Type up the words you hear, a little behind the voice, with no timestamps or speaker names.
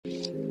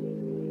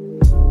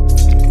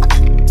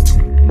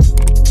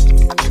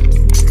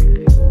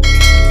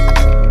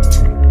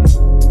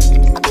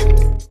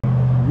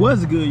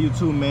What's good,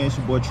 YouTube, man? It's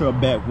your boy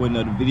Trell back with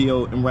another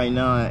video, and right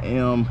now I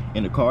am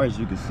in the car, as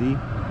you can see.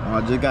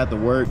 I just got to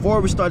work. Before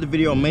we start the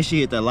video, make sure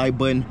you hit that like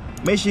button.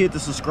 Make sure you hit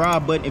the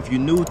subscribe button if you're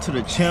new to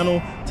the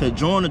channel, to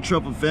join the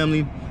Trellful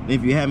family. And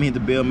if you haven't hit the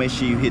bell, make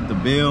sure you hit the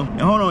bell.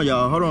 And hold on,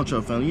 y'all. Hold on,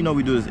 Trellful family. You know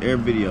we do this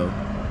every video.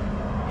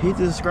 Hit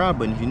the subscribe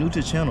button if you're new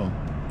to the channel.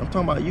 I'm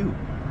talking about you.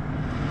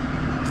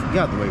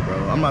 Get out the way, bro.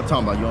 I'm not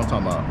talking about you. I'm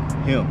talking about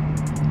him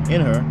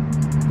and her.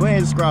 Go ahead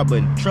and subscribe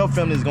button. Trellful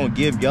family is going to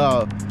give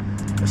y'all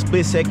a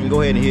split second.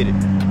 Go ahead and hit it.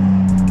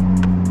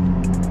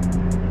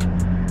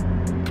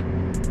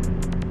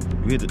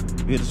 You hit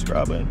the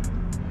subscribe button.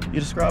 You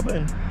hit the subscribe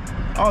button?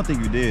 I don't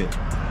think you did.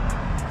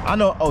 I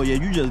know, oh yeah,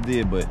 you just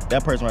did, but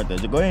that person right there,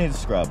 just go ahead and hit the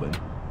subscribe button.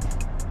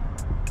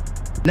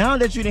 Now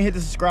that you didn't hit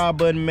the subscribe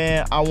button,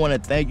 man, I want to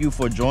thank you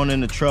for joining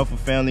the Trellful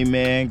family,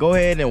 man. Go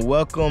ahead and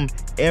welcome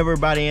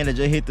everybody in and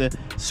just hit the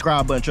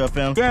subscribe button, Trellful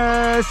family.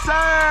 Yes,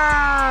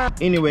 sir!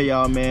 Anyway,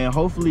 y'all, man,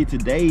 hopefully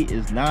today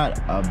is not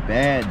a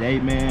bad day,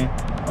 man.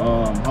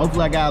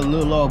 Hopefully I got a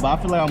little low, but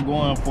I feel like I'm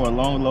going for a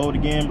long load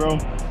again, bro,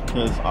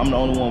 because I'm the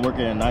only one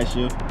working at night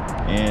shift,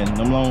 and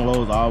them long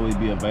loads will always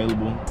be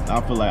available.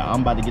 I feel like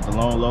I'm about to get the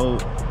long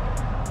load.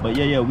 But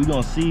yeah, we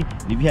gonna see.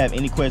 If you have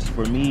any questions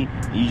for me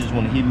and you just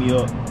want to hit me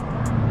up,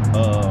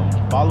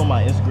 follow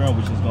my Instagram,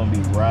 which is gonna be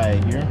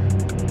right here.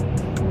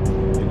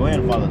 So go ahead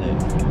and follow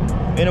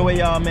that. Anyway,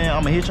 y'all, man,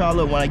 I'm gonna hit y'all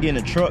up when I get in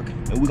the truck,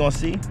 and we're gonna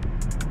see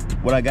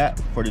what I got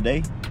for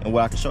today and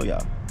what I can show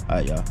y'all. All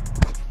right, y'all.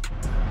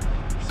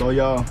 So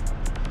y'all,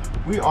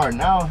 we are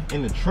now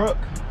in the truck.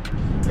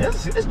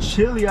 It's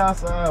chilly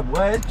outside,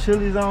 boy. It's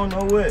chilly as I don't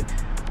know what.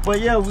 But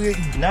yeah, we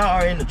now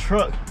are in the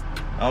truck.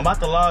 I'm about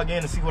to log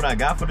in to see what I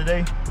got for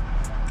today.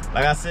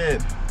 Like I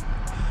said,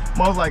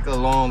 most like a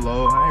long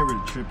load. I ain't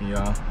really tripping,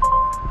 y'all.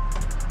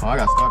 Oh, I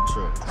gotta start the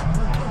truck.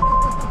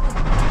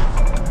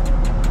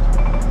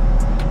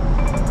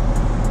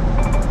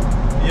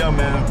 Yeah,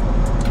 man.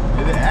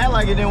 It act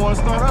like it didn't want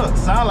to start up.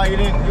 Sound like it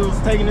was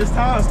taking its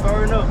time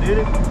starting up, did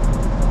it?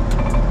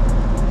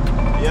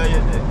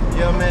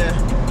 Yeah, man.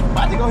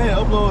 About to go ahead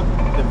and upload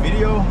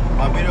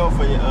my video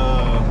for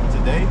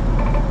today.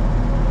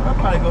 I'll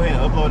probably go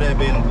ahead and upload that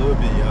bit in a little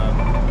bit, y'all.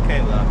 I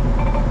can't lie.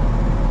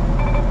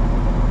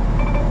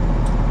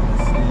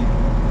 Let's see.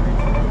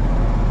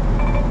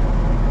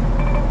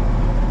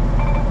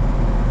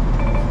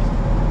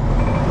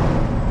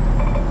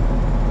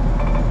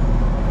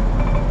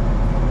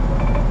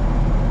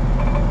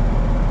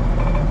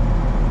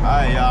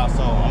 Alright, y'all.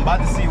 So I'm about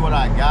to see what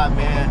I got,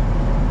 man.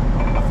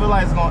 I feel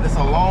like it's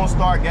a Lone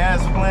Star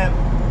gas plant,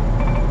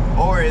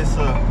 or it's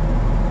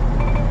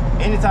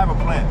any type of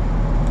plant.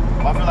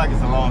 I feel like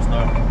it's a Lone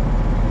Star.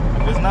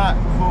 If it's not,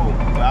 cool,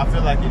 but I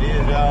feel like it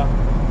is, y'all.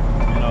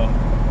 You know,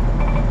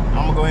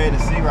 I'm gonna go ahead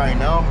and see right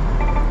now.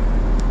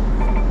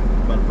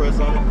 About to press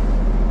on it.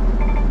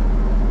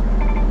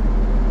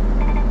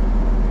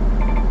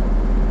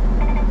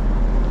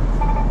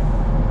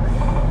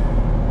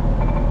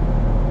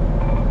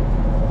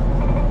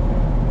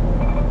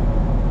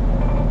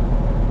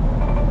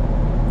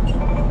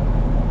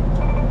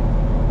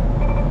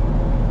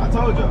 I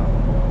told y'all.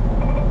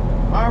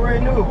 I already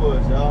knew it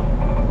was, y'all.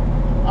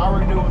 I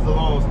already knew it was a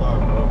Lone Star,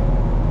 bro.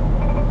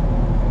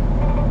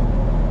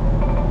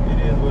 It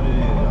is what it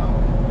is, y'all.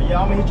 But yeah,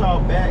 I'm gonna hit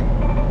y'all back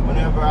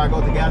whenever I go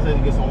to the gas station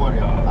to get some water,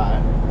 y'all.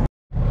 Alright.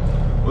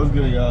 What's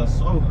good, y'all?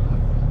 So,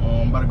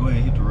 I'm about to go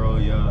ahead and hit the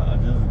road, y'all. I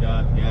just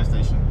got the gas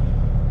station.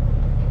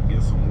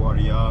 Get some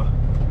water, y'all.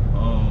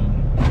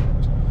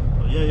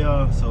 But yeah,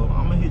 y'all. So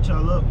I'm gonna hit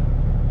y'all up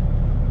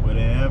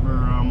whenever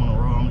I'm on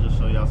the road. I'm gonna just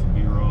show y'all some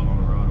B-roll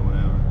on the road or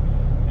whatever.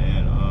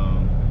 And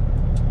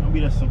be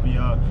that simple,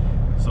 y'all.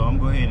 So I'm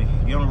gonna go ahead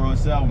and get on the road.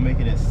 So I will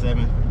make it at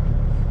 7.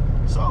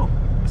 So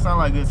it sounds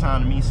like a good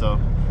time to me. So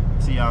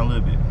see y'all in a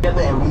little bit.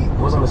 Together, and we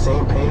was on the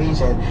same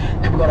page, and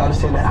people gotta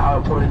understand that how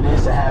important it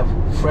is to have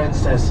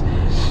friends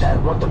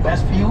that want the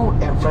best for you,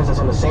 and friends that's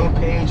on the same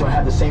page or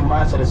have the same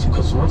mindset as you.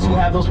 Because once you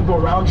have those people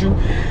around you,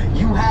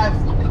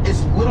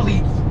 it's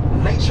literally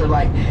nature.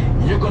 Like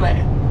you're gonna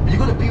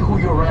be who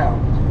you're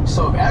around.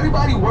 So if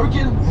everybody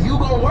working, you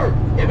gonna work.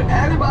 If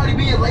everybody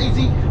being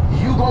lazy,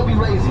 you gonna be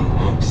lazy.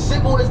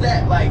 Simple as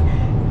that. Like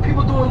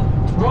people doing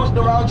wrong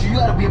around you, you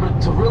gotta be able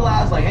to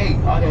realize, like, hey,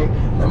 okay,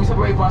 let me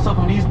separate myself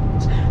from these.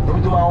 Let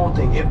me do my own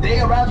thing. If they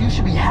around you, you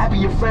should be happy.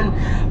 Your friend,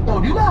 bro,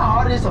 do you know how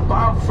hard it is to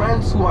find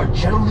friends who are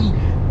generally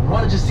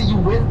want to just see you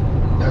win?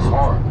 That's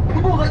hard.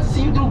 People like to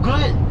see you do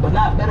good, but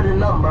not better than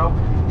them, bro.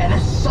 And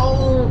it's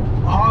so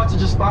hard to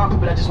just find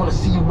people that just want to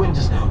see you win.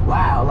 Just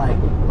wow, like,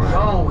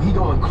 yo, he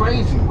going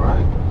crazy.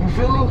 Right. You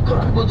feel me?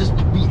 Because people just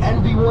be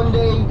envy one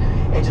day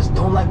and just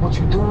don't like what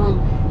you're doing.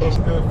 It's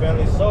good,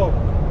 family. So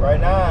right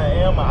now I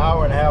am an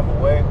hour and a half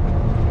away,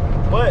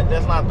 but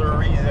that's not the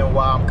reason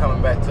why I'm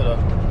coming back to the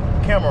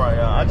camera right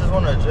now. I just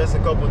want to address a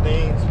couple of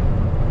things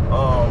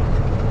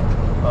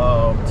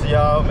to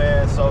y'all,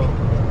 man. So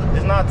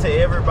it's not to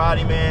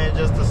everybody, man,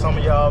 just to some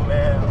of y'all,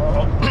 man.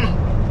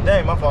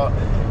 Dang, my fault.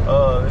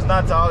 It's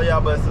not to all of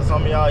y'all, but it's to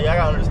some of y'all. Y'all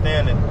gotta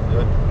understand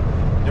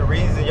the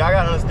reason. Y'all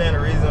gotta understand the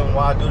reason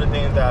why I do the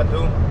things that I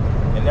do.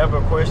 and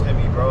never question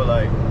me, bro.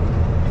 Like,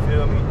 you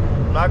feel me?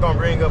 I'm not gonna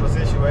bring up a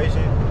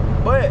situation,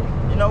 but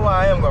you know what?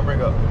 I am gonna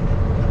bring up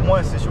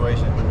one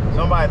situation.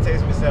 Somebody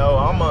texts me and say, "Oh,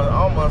 I'm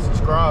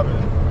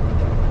unsubscribing."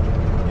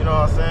 You know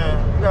what I'm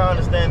saying? You gotta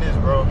understand this,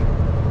 bro.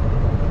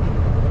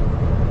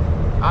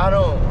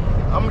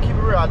 I'm gonna keep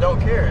it real. I don't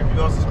care if you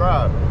don't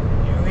subscribe.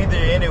 You either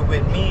in it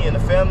with me and the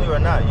family or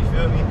not. You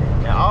feel me?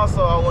 And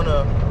also, I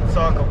wanna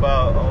talk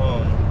about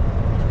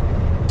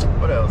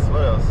what else?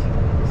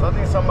 So I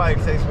think somebody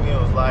texted me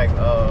and was like,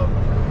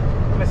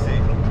 let me see.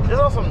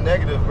 Just on some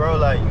negative, bro.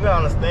 Like, you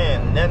gotta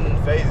understand, nothing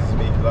phases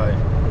me. Like,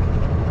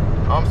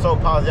 I'm so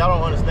positive. Y'all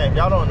don't understand.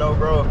 Y'all don't know,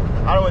 bro.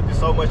 I done went through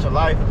so much of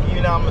life.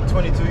 Even now I'm a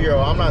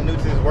 22-year-old. I'm not new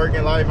to this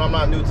working life. I'm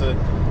not new to,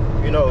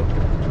 you know,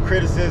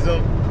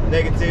 criticism,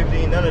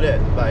 negativity, none of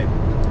that. Like,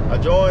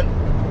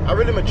 I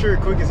really matured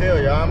quick as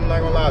hell, y'all. I'm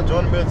not gonna lie. I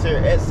joined the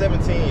military at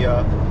 17,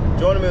 y'all.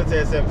 Joined the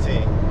military at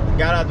 17.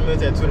 Got out the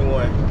military at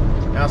 21.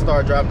 And I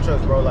started driving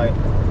trucks, bro. Like,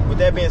 with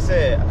that being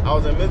said, I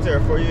was in the military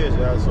for 4 years,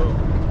 y'all. So,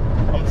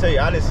 I'm gonna tell you,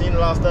 I done seen a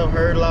lot of stuff,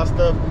 heard a lot of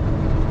stuff,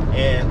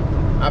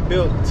 and I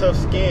built tough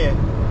skin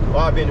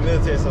while I been in the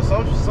military. So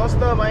some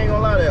stuff, I ain't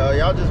gonna lie to y'all.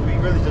 Y'all just be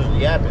really just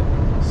yapping.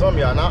 Some of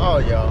y'all, not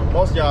all y'all.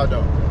 Most of y'all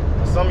don't.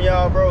 But some of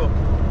y'all, bro,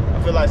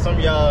 I feel like some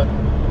of y'all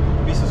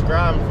be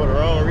subscribing for the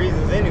wrong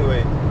reasons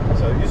anyway.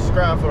 So if you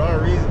subscribe for the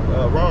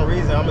wrong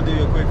reason, I'm gonna do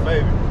you a quick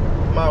favor.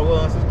 You might as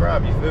well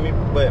unsubscribe, you feel me?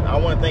 But I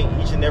wanna thank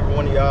each and every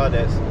one of y'all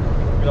that's,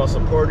 you know,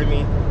 supported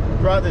me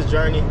throughout this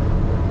journey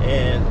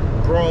and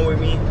growing with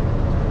me.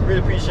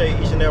 Really appreciate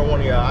each and every one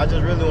of y'all. I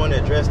just really want to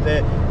address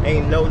that.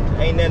 Ain't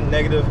nothing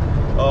negative.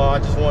 I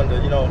just wanted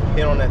to, you know,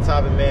 hit on that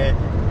topic, man.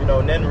 You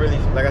know, nothing really,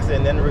 like I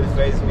said, nothing really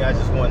phases me. I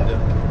just wanted to,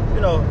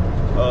 you know,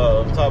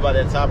 talk about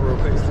that topic real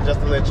quick,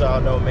 just to let y'all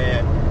know,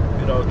 man.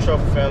 You know,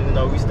 Trellful family, you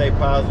know, we stay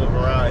positive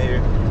around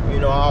here. You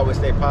know, I always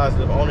stay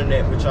positive on the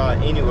net with y'all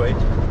anyway.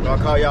 You know, I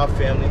call y'all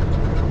family.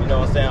 You know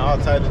what I'm saying? All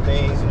types of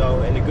things, you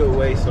know, in a good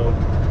way. So,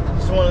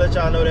 just want to let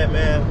y'all know that,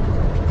 man.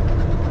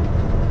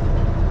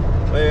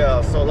 But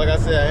yeah, so like I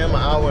said, I am an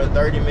hour and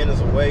 30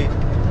 minutes away.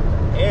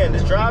 And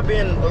this drive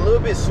been a little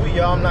bit sweet,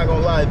 y'all. I'm not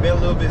gonna lie, it's been a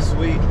little bit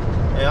sweet.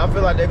 And I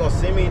feel like they're gonna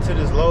send me to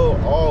this load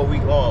all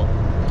week long.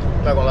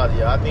 I'm not gonna lie to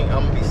y'all. I think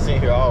I'm gonna be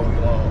sitting here all week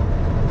long.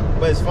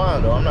 But it's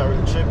fine though, I'm not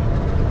really tripping.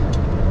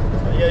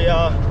 So yeah,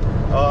 y'all,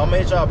 I'm gonna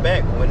hit y'all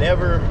back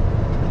whenever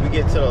we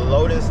get to the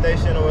loading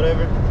station or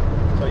whatever.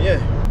 So yeah.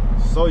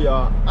 So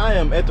y'all, I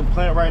am at the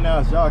plant right now,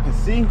 as y'all can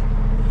see.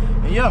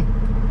 And yeah,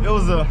 it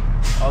was a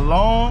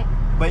long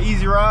but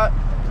easy ride.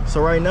 So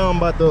right now I'm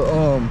about to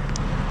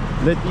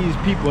let these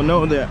people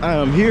know that I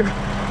am here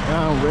and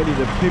I'm ready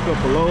to pick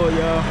up a load,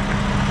 y'all.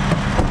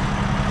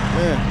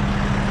 Man,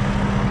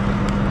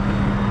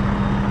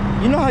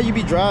 you know how you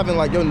be driving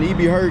like your knee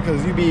be hurt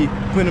because you be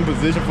put in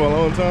position for a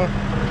long time?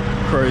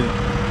 Crazy.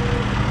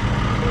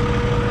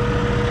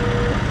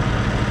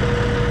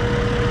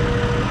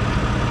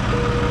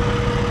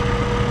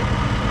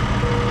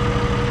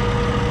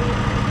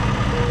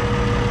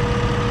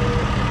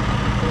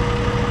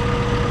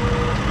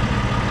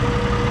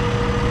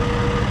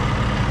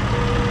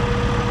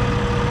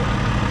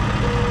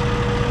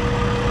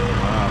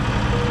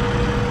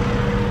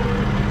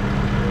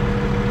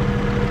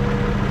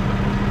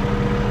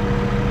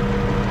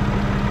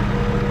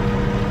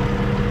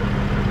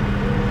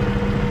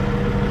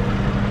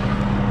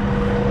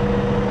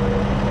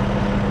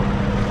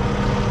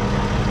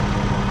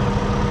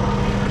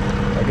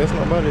 I guess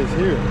nobody is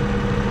here.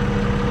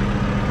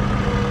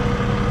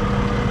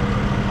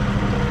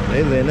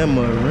 They letting that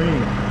mud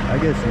ring. I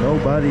guess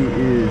nobody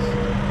is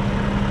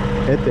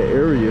at the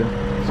area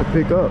to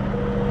pick up.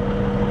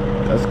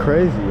 That's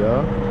crazy,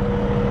 y'all.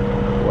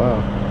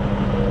 Wow.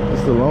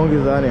 It's the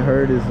longest I done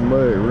heard this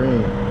mud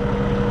ring.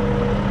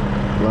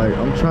 Like,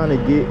 I'm trying to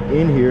get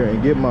in here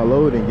and get my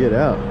load and get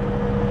out.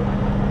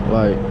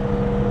 Like,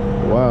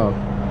 wow.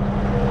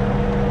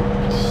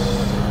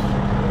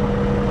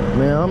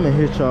 Man, I'm gonna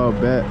hit y'all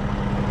back.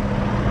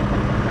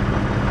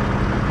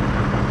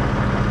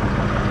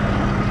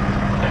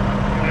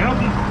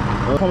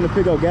 Coming to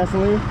pick up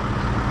gasoline?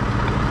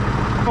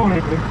 All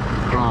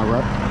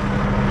right.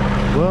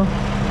 Well,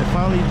 it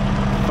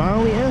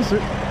finally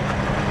answered.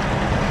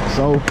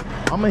 So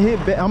I'm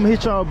gonna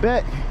hit y'all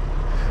back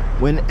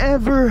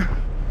whenever,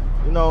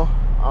 you know,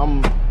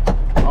 I'm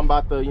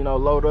about to, you know,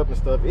 load up and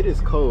stuff. It is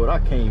cold. I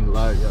can't even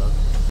lie, y'all.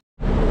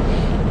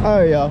 All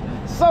right, y'all.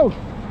 So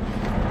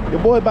your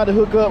boy about to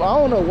hook up. I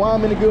don't know why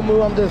I'm in a good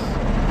mood. I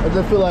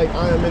just feel like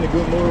I am in a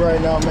good mood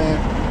right now, man.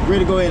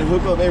 Ready to go ahead and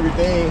hook up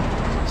everything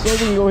so we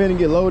can go ahead and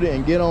get loaded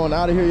and get on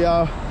out of here,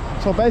 y'all.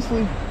 So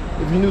basically,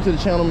 if you're new to the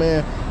channel,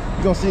 man,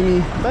 you're gonna see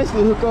me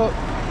basically hook up,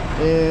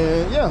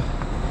 and yeah,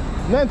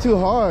 nothing too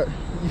hard,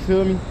 you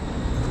feel me?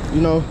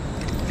 You know,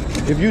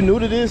 if you're new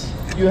to this,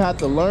 you have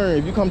to learn.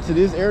 If you come to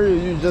this area,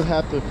 you just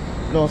have to, you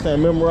know what I'm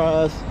saying,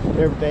 memorize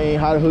everything,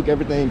 how to hook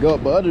everything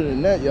up. But other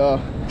than that, y'all,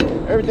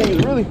 everything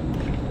is really,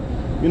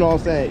 you know what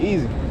I'm saying,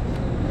 easy,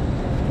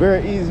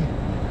 very easy.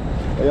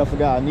 But y'all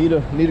forgot, I need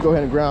to go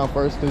ahead and ground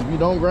first, because if you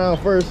don't ground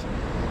first,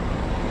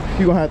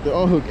 You're gonna have to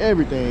unhook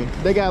everything.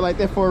 They got like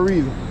that for a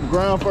reason.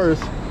 Ground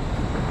first.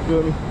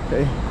 Feel me?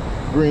 Okay.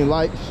 Green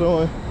light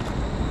showing.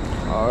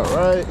 All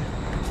right.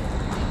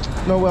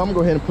 No way, I'm gonna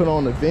go ahead and put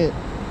on the vent.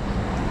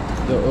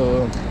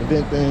 The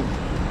vent thing.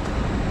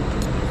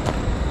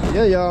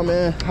 Yeah, y'all,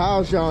 man.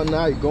 How's y'all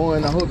night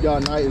going? I hope y'all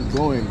night is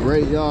going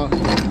great, y'all.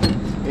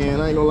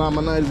 And I ain't gonna lie,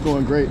 my night is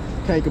going great.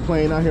 Can't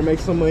complain. Out here make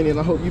some money, and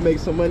I hope you make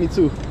some money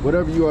too.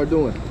 Whatever you are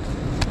doing.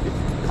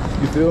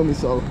 You feel me?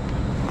 So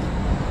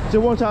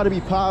just want y'all to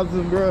be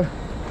positive, bro.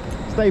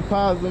 Stay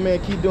positive, man.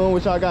 Keep doing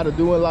what y'all gotta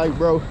do in life,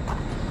 bro.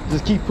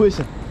 Just keep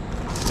pushing.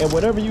 And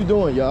whatever you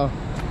doing, y'all,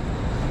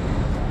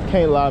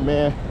 can't lie,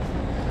 man,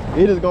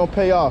 it is gonna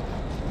pay off.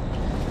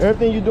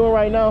 Everything you're doing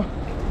right now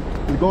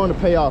is going to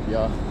pay off,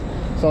 y'all.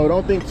 So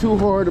don't think too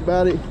hard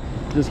about it.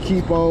 Just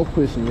keep on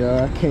pushing,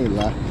 y'all. I can't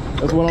lie.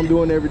 That's what I'm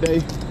doing every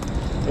day.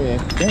 And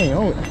dang,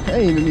 I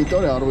ain't even need to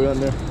throw that all the way on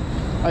there.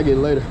 I get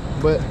it later.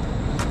 But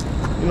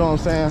you know what I'm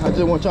saying? I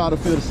just want y'all to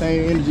feel the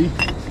same energy.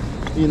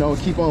 You know,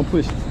 keep on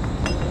pushing.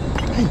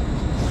 Dang.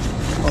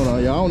 Hold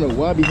on, y'all. I don't know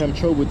why I be having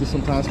trouble with this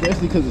sometimes,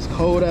 especially because it's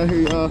cold out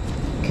here, y'all.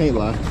 Can't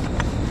lie.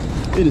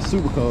 It is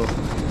super cold.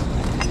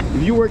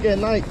 If you work at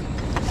night,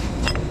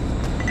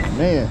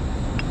 man,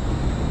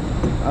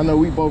 I know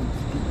we both,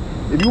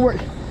 if you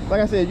work, like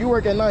I said, if you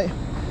work at night,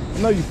 I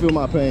know you feel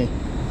my pain.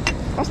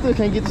 I still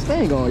can't get this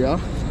thing on, y'all.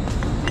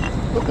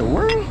 What the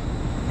world?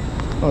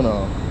 Hold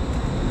on.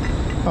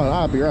 Hold on,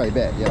 I'll be right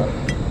back, y'all.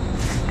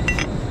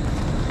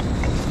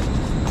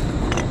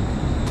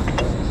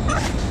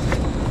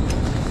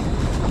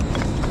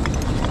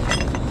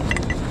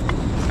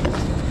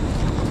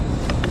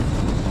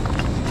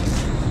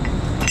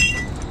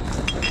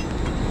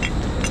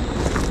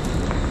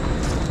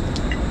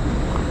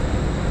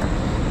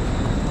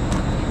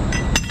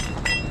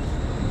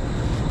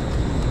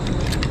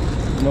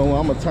 No,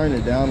 I'm gonna turn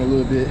it down a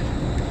little bit.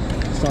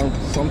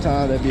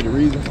 Sometimes that be the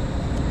reason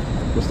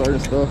for certain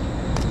stuff.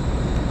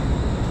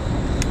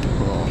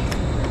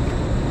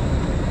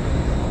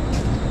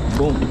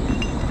 Boom.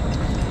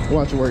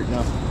 Watch it work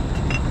now.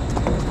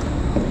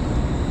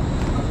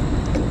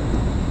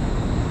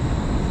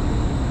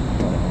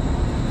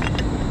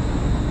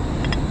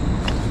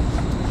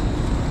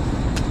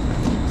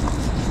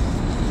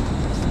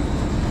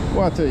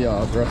 What I tell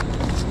y'all, bro?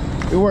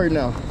 It worked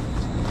now.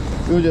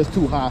 It was just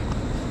too high.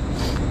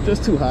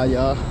 Just too high,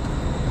 y'all.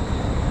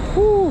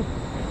 Woo.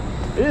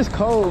 It is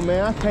cold,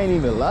 man. I can't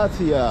even lie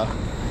to y'all.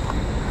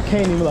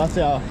 Can't even lie to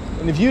y'all.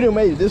 And if you done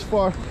made it this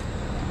far,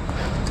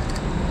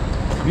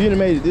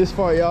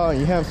 y'all, and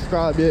you haven't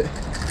subscribed yet,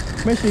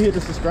 make sure you hit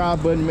the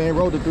subscribe button, man.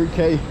 Roll to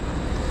 3K.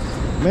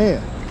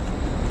 Man.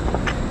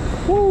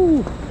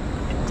 Woo.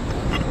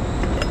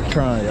 I'm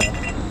trying, y'all.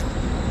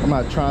 I'm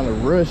not trying to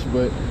rush,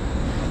 but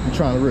I'm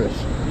trying to rush.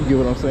 You get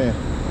what I'm saying?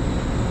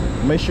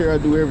 Make sure I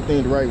do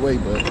everything the right way,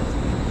 but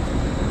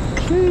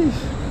jeez.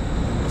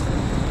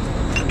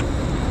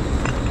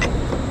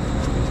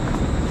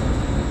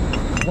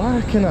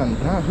 Why can I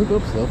not hook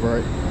up stuff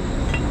right?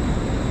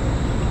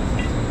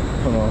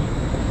 Hold on.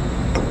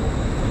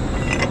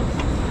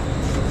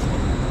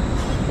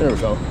 There we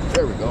go.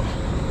 There we go.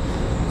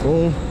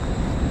 Boom.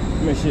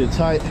 Make sure it's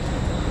tight.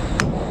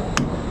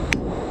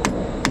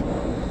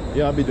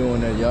 Yeah, I'll be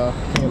doing that, y'all.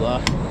 Can't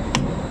lie.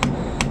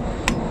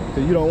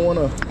 Cause you don't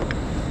wanna,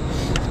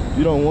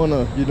 you know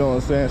what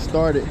I'm saying,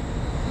 start it.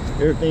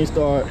 Everything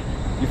start,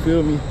 you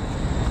feel me?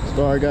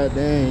 Start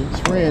goddamn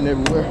spraying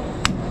everywhere.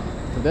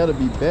 So that'll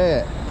be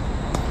bad.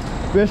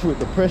 Especially with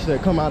the pressure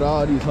that come out of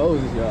all these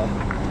hoses, y'all.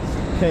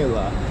 Can't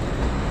lie.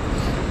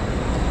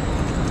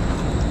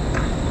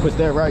 Put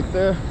that right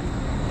there.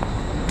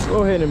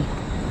 Go ahead and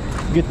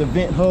get the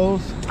vent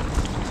hose.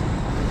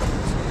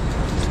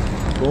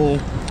 Boom.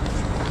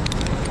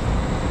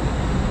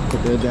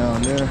 Put that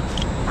down there.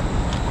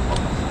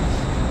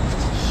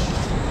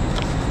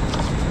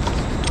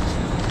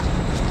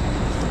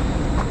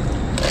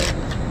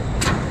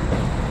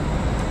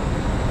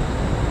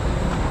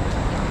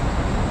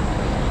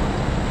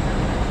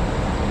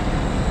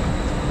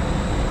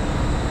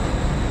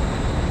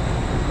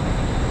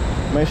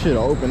 Make sure to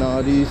open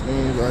all these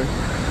things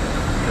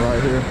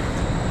right here.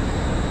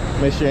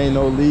 Make sure ain't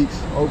no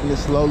leaks. Open it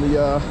slowly,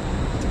 y'all.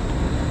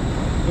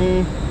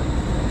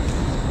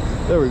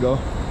 There we go.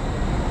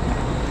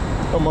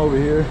 Come over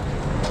here.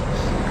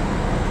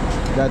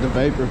 Got the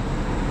vapor.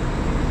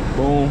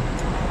 Boom.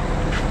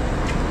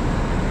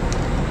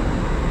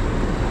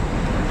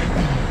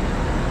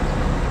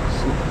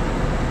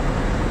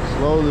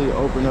 Slowly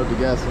open up the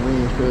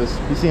gasoline, because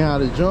you see how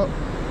this jump?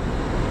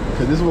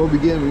 Because this is what we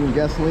get when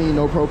gasoline,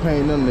 no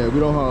propane, none of that. We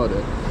don't haul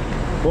that.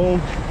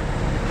 Boom.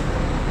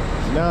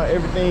 So now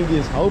everything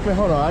is open.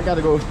 Hold on, I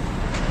gotta go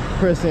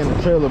press in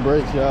the trailer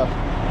brakes, y'all.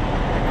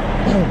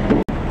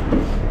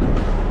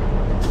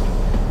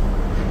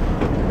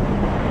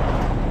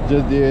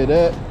 Just did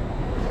that.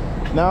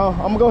 Now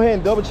I'm gonna go ahead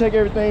and double check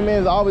everything, man.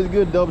 It's always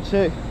good to double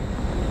check.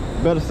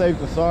 Better safe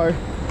than sorry.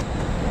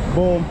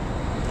 Boom.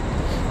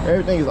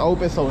 Everything is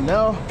open. So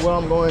now what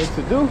I'm going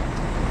to do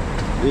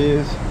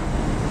is,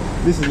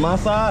 this is my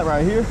side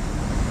right here.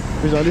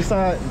 Because on this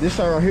side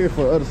right here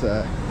for the other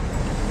side.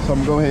 So I'm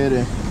gonna go ahead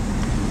and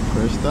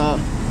press stop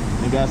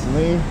and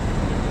gasoline.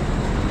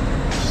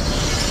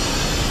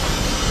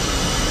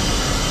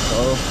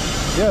 So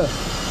yeah,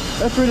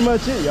 that's pretty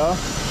much it, y'all.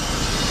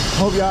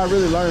 Hope y'all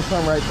really learned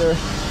something right there.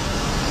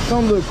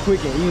 Something a little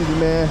quick and easy,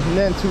 man.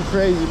 Nothing too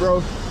crazy,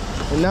 bro.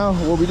 And now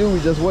what we do, we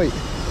just wait.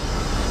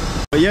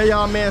 But yeah,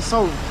 y'all, man,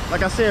 so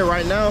like I said,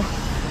 right now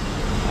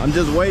I'm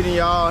just waiting,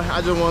 y'all.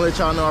 I just want to let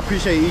y'all know I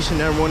appreciate each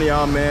and every one of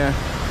y'all, man.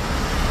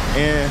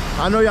 And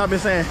I know y'all been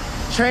saying,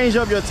 change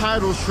up your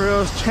titles,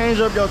 Trills, change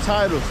up your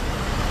titles.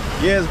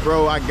 Yes,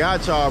 bro, I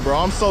got y'all, bro.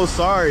 I'm so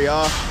sorry,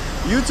 y'all.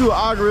 YouTube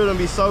algorithm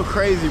be so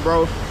crazy,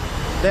 bro.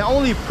 They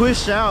only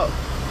push out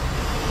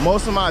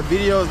most of my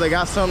videos that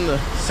got something to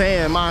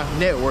say in my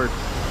network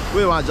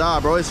with my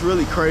job, bro. It's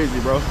really crazy,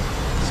 bro.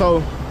 So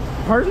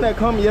the person that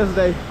come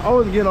yesterday, I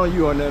wasn't getting on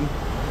you on them.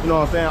 You know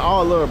what I'm saying?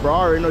 All love, bro. I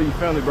already know you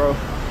family, bro.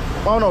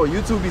 I don't know,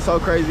 YouTube be so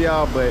crazy,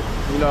 y'all, but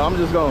you know, I'm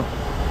just gonna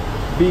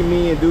be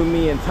me and do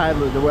me and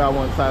title it the way I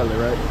want to title it,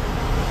 right?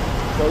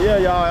 So yeah,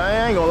 y'all,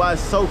 I ain't gonna lie,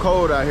 it's so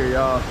cold out here,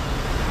 y'all.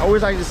 I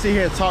wish I could just sit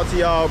here and talk to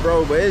y'all,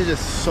 bro, but it's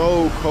just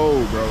so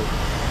cold, bro.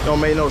 Don't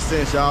make no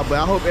sense, y'all, but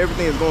I hope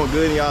everything is going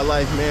good in y'all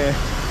life, man.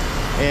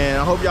 And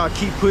I hope y'all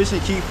keep pushing,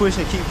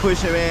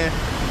 man.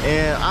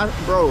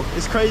 And bro,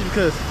 it's crazy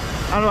because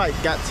I like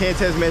got 10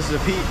 text messages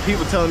of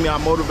people telling me I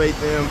motivate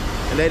them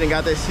and they done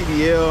got that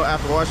CDL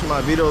after watching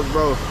my videos,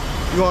 bro.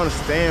 You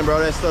understand, bro,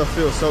 that stuff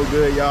feels so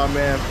good, y'all,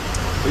 man.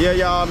 But yeah,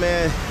 y'all,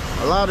 man,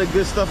 a lot of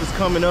good stuff is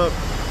coming up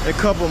in a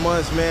couple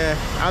months, man.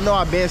 I know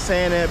I've been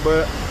saying that,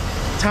 but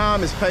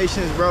time is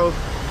patience, bro.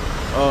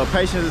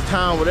 Patience is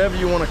time, whatever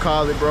you want to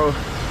call it, bro.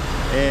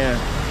 And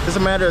it's a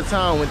matter of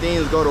time when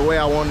things go the way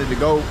I wanted to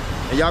go.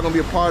 And y'all gonna be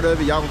a part of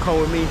it. Y'all gonna come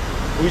with me.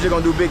 We just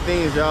gonna do big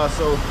things, y'all.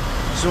 So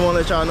just wanna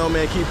let y'all know,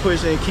 man, keep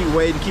pushing, keep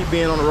waiting, keep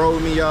being on the road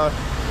with me, y'all.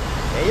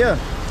 And yeah,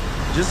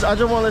 I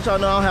just wanna let y'all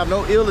know I don't have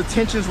no ill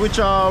intentions with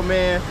y'all,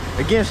 man,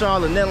 against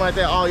y'all or nothing like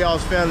that. All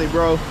y'all's family,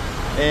 bro.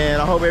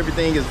 And I hope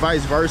everything is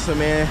vice versa,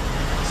 man.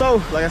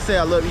 So, like I said,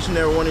 I love each and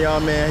every one of y'all,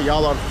 man.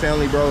 Y'all are the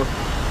family, bro.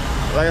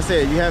 Like I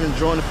said, if you haven't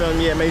joined the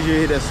family yet, make sure you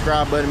hit that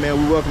subscribe button, man.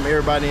 We welcome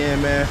everybody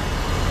in, man.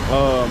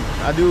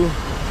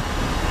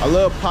 I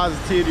love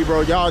positivity,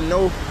 bro. Y'all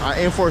know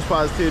I enforce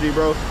positivity,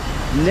 bro.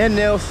 Nothing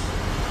else,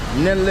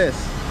 nothing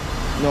less.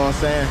 You know what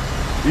I'm saying?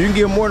 If you can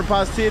give more than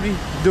positivity,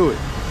 do it.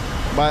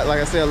 But like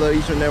I said, I love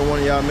each and every one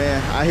of y'all,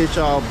 man. I hit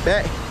y'all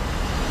back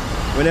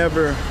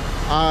whenever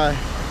I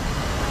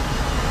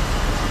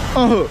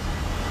unhook.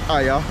 All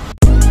right, y'all.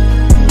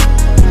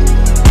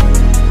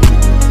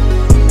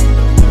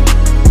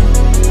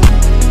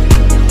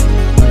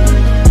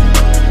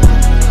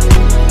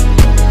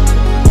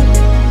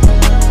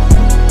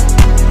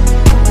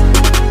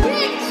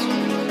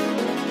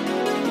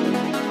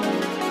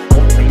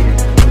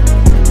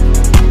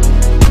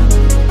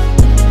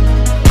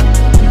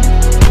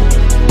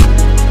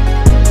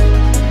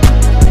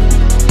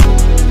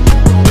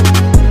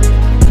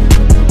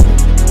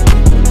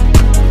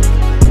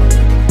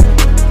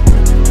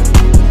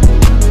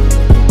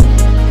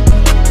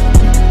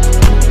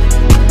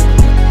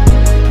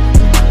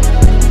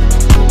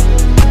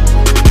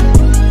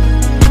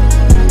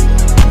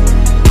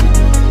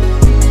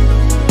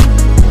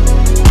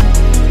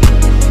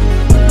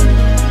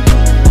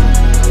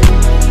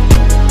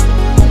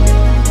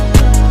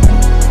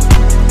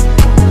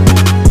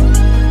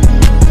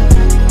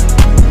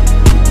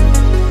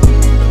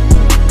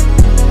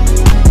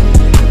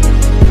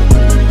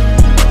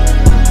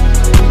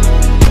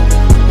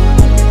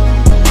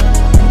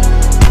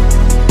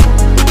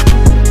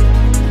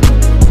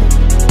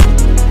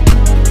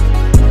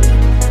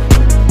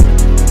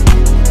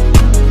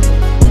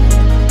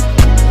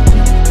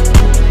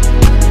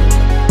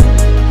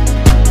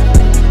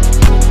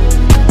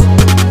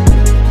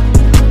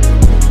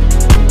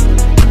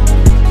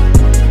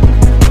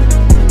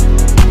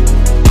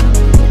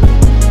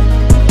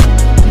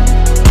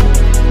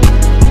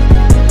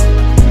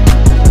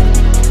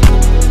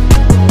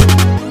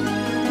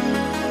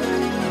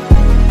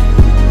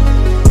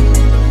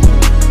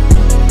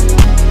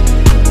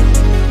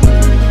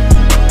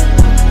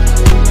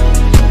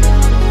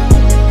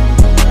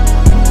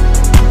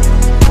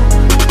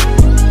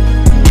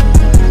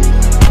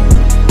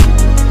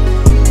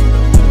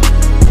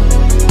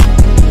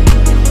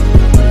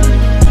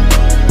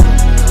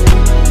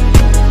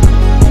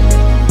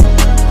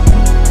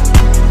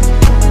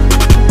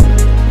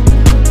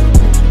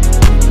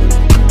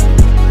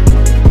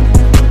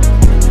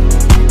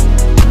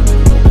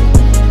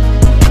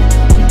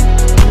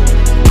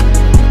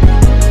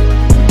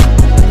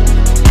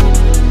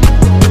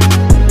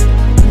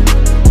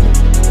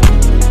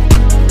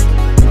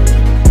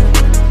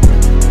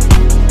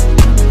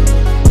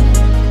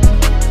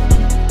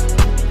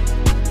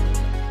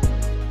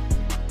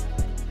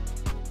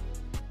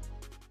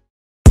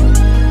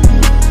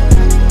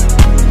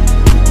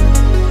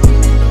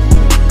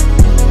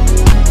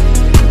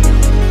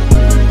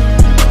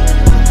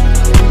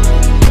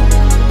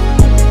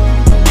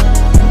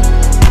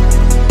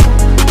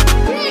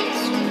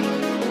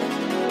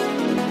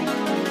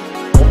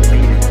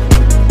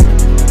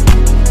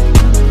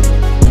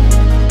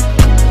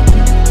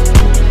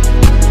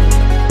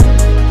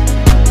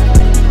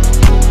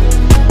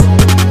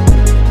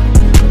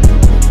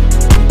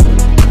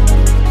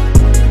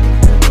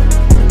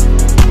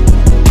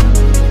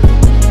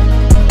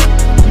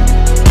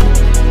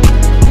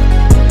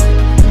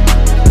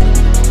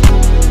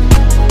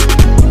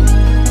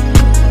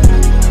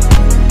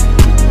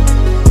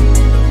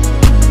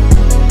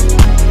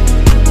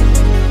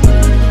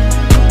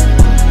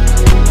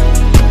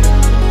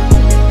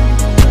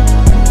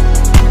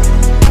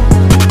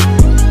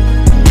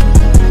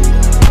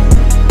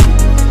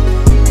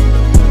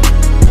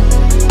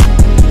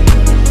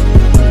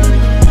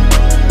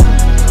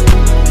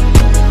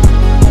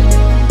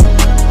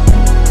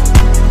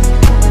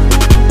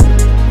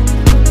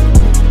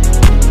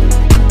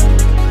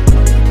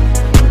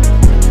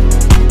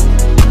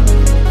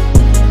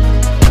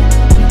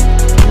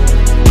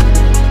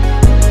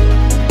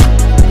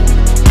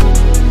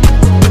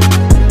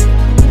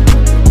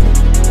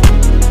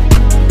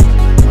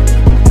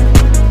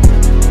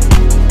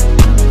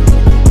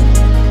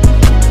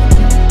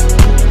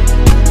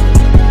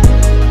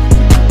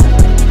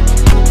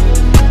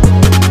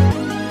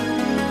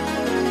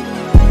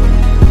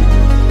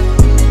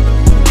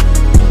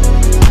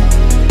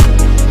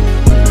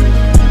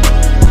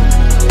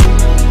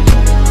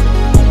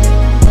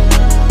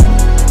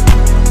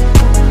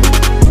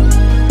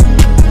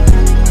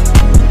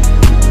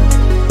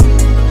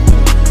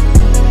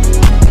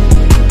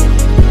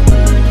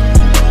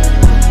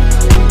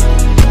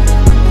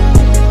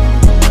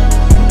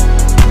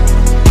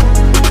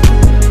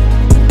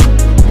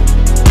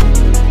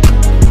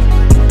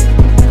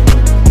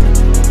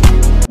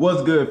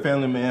 What's good,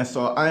 family, man?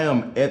 So I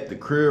am at the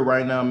crib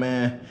right now,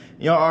 man.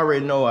 Y'all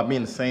already know I be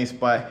in the same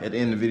spot at the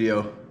end of the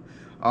video.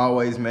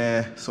 Always,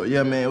 man. So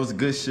yeah, man, it was a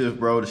good shift,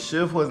 bro. The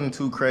shift wasn't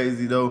too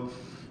crazy though. You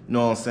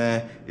know what I'm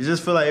saying? It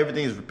just feel like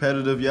everything is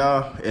repetitive,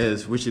 y'all,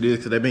 which it is,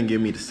 because they've been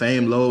giving me the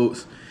same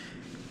loads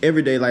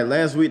every day. Like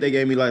last week, they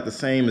gave me like the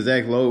same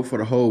exact load for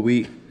the whole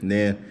week. And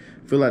then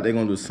I feel like they're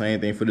gonna do the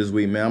same thing for this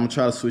week, man. I'm gonna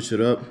try to switch it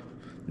up.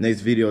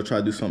 Next video, try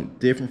to do something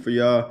different for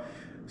y'all,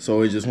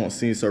 so it just won't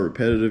seem so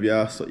repetitive,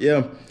 y'all. So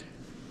yeah,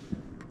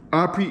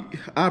 I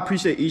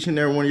appreciate each and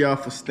every one of y'all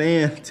for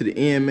staying to the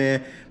end,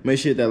 man. Make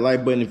sure you hit that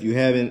like button if you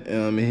haven't.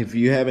 And if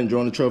you haven't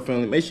joined the Trellful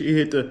family, make sure you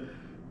hit the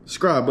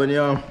subscribe button,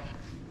 y'all.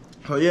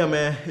 So yeah,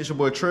 man, it's your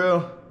boy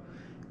Trell.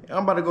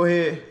 I'm about to go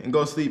ahead and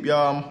go sleep,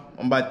 y'all.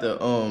 I'm about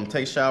to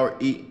take a shower,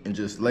 eat, and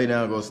just lay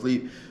down and go to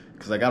sleep,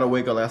 because I gotta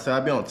wake up. Like I said,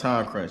 I'll be on a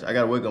time crunch. I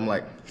gotta wake up in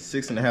like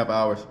 6.5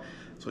 hours.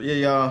 So yeah,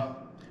 y'all,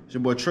 it's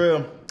your boy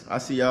Trell. I'll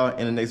see y'all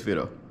in the next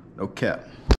video. No cap.